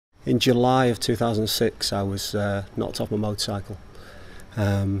In July of 2006 I was knocked off my motorcycle.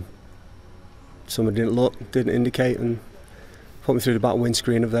 Someone didn't look, didn't indicate, and put me through the back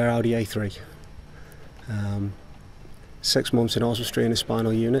windscreen of their Audi A3. 6 months in hospital in a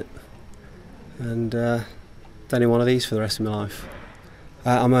spinal unit, and then in one of these for the rest of my life.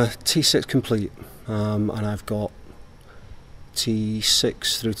 I'm a T6 complete, and I've got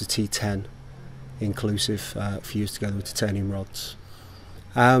T6 through to T10 inclusive, fused together with titanium rods.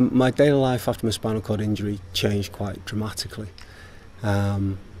 My daily life after my spinal cord injury changed quite dramatically.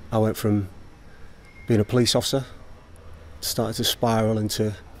 I went from being a police officer, started to spiral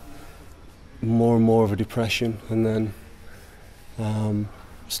into more and more of a depression, and then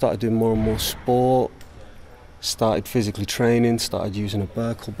started doing more and more sport, started physically training, started using a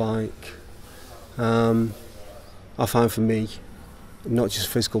BerkelBike. I find for me, not just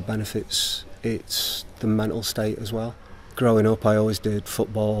physical benefits, it's the mental state as well. Growing up I always did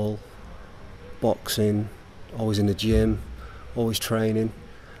football, boxing, always in the gym, always training,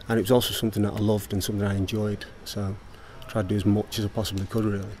 and it was also something that I loved and something I enjoyed, so I tried to do as much as I possibly could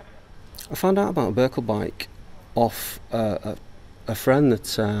really. I found out about a BerkelBike off a friend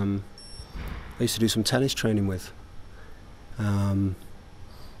that I used to do some tennis training with, and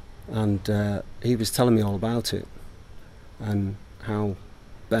he was telling me all about it and how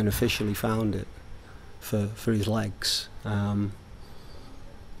beneficial he found it for his legs.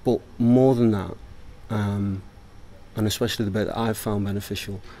 But more than that, and especially the bit that I've found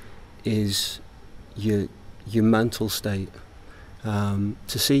beneficial, is your mental state. To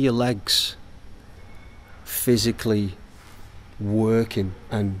see your legs physically working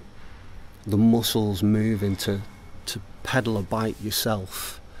and the muscles moving to pedal a bike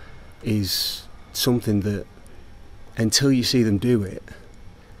yourself is something that, until you see them do it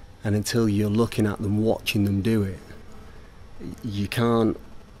and until you're looking at them, watching them do it, you can't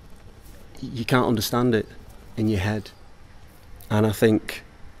understand it in your head. And I think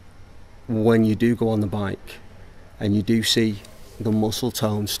when you do go on the bike and you do see the muscle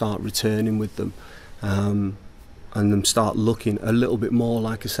tone start returning with them, and them start looking a little bit more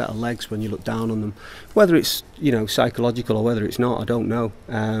like a set of legs when you look down on them, whether it's, you know, psychological or whether it's not, I don't know,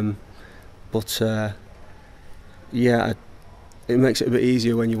 but yeah, it makes it a bit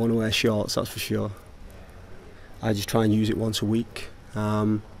easier when you want to wear shorts, that's for sure. I just try and use it once a week.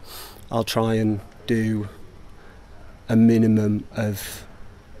 I'll try and do a minimum of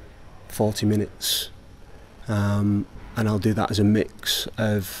 40 minutes, and I'll do that as a mix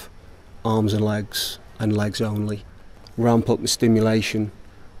of arms and legs only. Ramp up the stimulation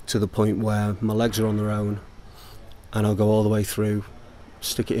to the point where my legs are on their own, and I'll go all the way through,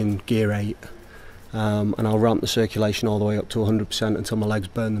 stick it in gear 8, and I'll ramp the circulation all the way up to 100% until my legs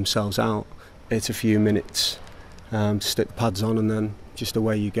burn themselves out. It's a few minutes to stick the pads on, and then just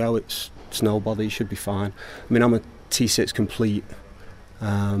away you go. It's no bother, you should be fine. I mean, I'm a T6 complete,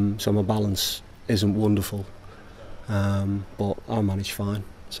 so my balance isn't wonderful, but I manage fine.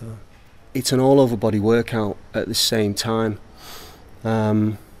 So it's an all-over body workout at the same time.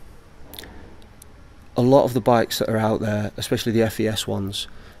 A lot of the bikes that are out there, especially the FES ones,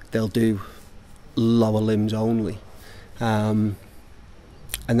 they'll do lower limbs only, and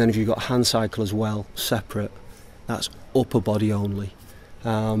then if you've got hand cycle as well, separate, that's upper body only.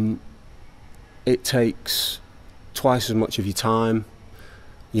 It takes twice as much of your time.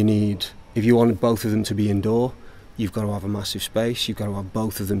 You need, if you wanted both of them to be indoor, you've got to have a massive space, you've got to have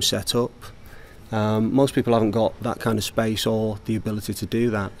both of them set up. Most people haven't got that kind of space or the ability to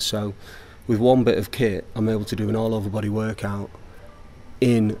do that, so with one bit of kit I'm able to do an all over body workout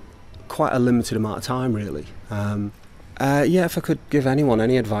in quite a limited amount of time really. Yeah, if I could give anyone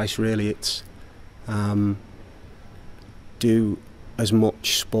any advice really, it's do as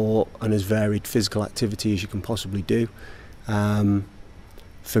much sport and as varied physical activity as you can possibly do.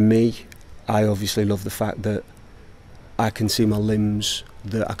 For me, I obviously love the fact that I can see my limbs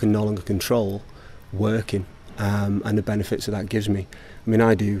that I can no longer control working, and the benefits that gives me. I mean,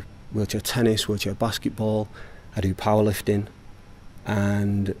 I do wheelchair tennis, wheelchair basketball, I do powerlifting,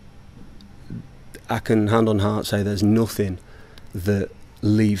 and I can hand on heart say there's nothing that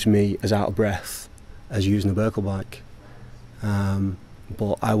leaves me as out of breath as using a BerkelBike.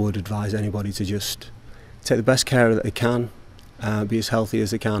 But I would advise anybody to just take the best care that they can, be as healthy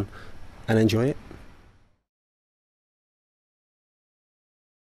as they can, and enjoy it.